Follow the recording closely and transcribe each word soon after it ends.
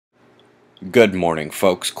Good morning,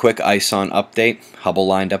 folks. Quick ISON update. Hubble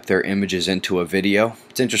lined up their images into a video.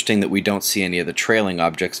 It's interesting that we don't see any of the trailing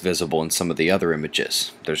objects visible in some of the other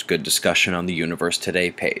images. There's good discussion on the Universe Today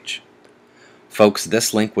page. Folks,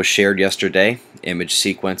 this link was shared yesterday. Image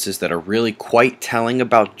sequences that are really quite telling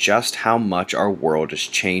about just how much our world is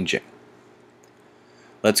changing.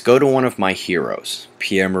 Let's go to one of my heroes,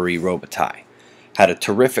 Pierre-Marie Robitaille. Had a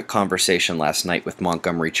terrific conversation last night with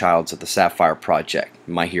Montgomery Childs at the Sapphire Project.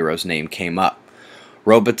 My hero's name came up.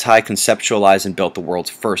 Robitaille conceptualized and built the world's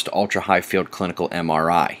first ultra-high field clinical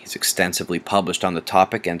MRI. He's extensively published on the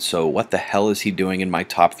topic, and so what the hell is he doing in my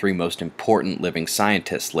top 3 most important living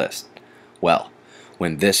scientists list? Well,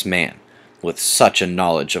 when this man, with such a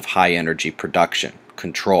knowledge of high energy production,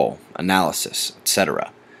 control, analysis,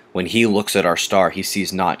 etc., when he looks at our star, he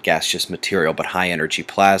sees not gaseous material but high energy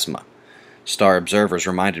plasma. Star Observers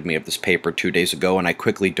reminded me of this paper 2 days ago, and I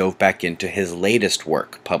quickly dove back into his latest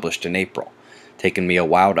work, published in April. Taken me a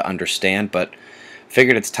while to understand, but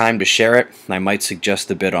figured it's time to share it. I might suggest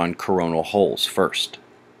a bit on coronal holes first.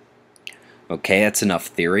 Okay, that's enough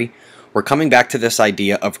theory. We're coming back to this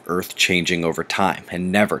idea of Earth changing over time,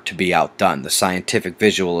 and never to be outdone. The Scientific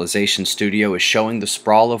Visualization Studio is showing the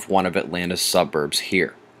sprawl of one of Atlanta's suburbs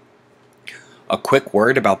here. A quick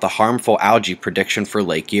word about the harmful algae prediction for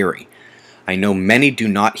Lake Erie. I know many do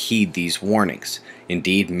not heed these warnings.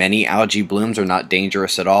 Indeed, many algae blooms are not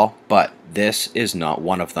dangerous at all, but this is not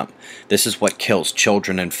one of them. This is what kills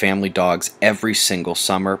children and family dogs every single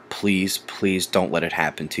summer. Please, please don't let it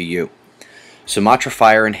happen to you. Soumitra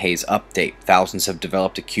fire and Haze update. Thousands have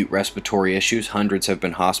developed acute respiratory issues, hundreds have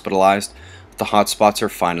been hospitalized. The hotspots are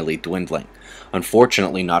finally dwindling.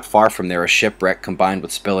 Unfortunately, not far from there, a shipwreck combined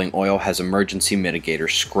with spilling oil has emergency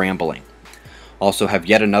mitigators scrambling. Also have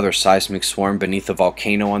yet another seismic swarm beneath a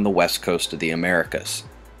volcano on the west coast of the Americas.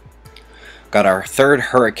 Got our third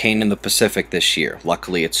hurricane in the Pacific this year.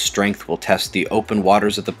 Luckily, its strength will test the open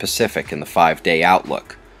waters of the Pacific in the 5-day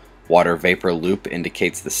outlook. Water vapor loop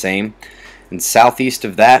indicates the same. And southeast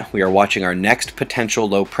of that, we are watching our next potential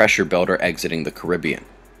low pressure builder exiting the Caribbean.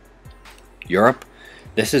 Europe?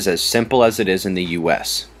 This is as simple as it is in the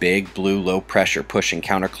US. Big blue low pressure pushing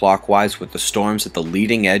counterclockwise with the storms at the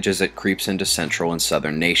leading edge as it creeps into central and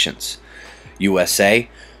southern nations. USA,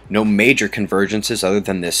 no major convergences other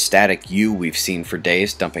than this static U we've seen for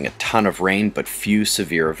days, dumping a ton of rain but few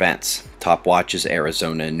severe events. Top watch is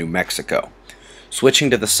Arizona and New Mexico. Switching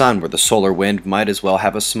to the sun, where the solar wind might as well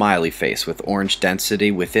have a smiley face, with orange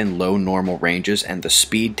density within low normal ranges and the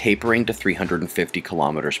speed tapering to 350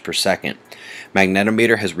 kilometers per second.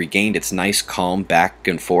 Magnetometer has regained its nice calm back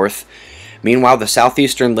and forth. Meanwhile, the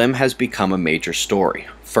southeastern limb has become a major story.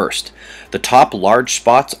 First, the top large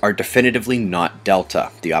spots are definitively not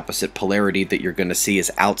delta. The opposite polarity that you're going to see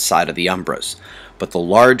is outside of the umbras. But the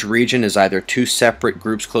large region is either 2 separate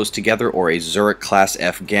groups close together or a Zurich class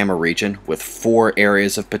F gamma region with 4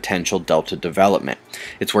 areas of potential delta development.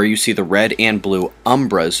 It's where you see the red and blue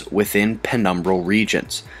umbras within penumbral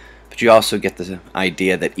regions. But you also get the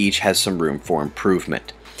idea that each has some room for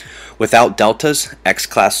improvement. Without deltas,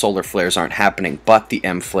 X-class solar flares aren't happening, but the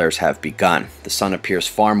M flares have begun. The sun appears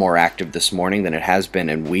far more active this morning than it has been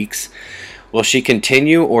in weeks. Will she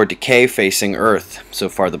continue or decay facing Earth? So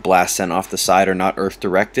far the blasts sent off the side are not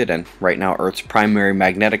Earth-directed, and right now Earth's primary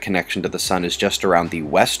magnetic connection to the sun is just around the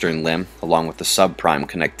western limb, along with the subprime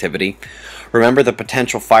connectivity. Remember the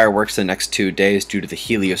potential fireworks the next 2 days due to the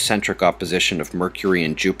heliocentric opposition of Mercury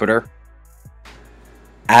and Jupiter?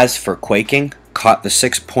 As for quaking, caught the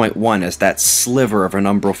 6.1 as that sliver of an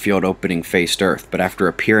umbral field opening faced Earth, but after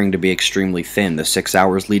appearing to be extremely thin, the 6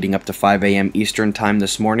 hours leading up to 5 a.m. Eastern Time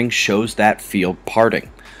this morning shows that field parting.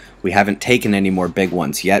 We haven't taken any more big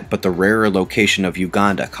ones yet, but the rarer location of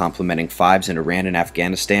Uganda, complementing 5s in Iran and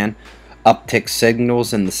Afghanistan, uptick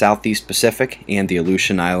signals in the Southeast Pacific and the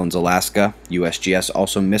Aleutian Islands, Alaska. USGS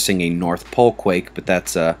also missing a North Pole quake, but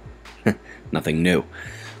that's nothing new.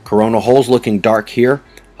 Coronal holes looking dark here.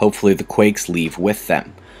 Hopefully the quakes leave with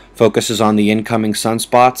them. Focus is on the incoming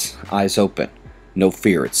sunspots. Eyes open. No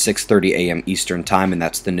fear, it's 6:30 a.m. Eastern Time, and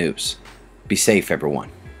that's the news. Be safe, everyone.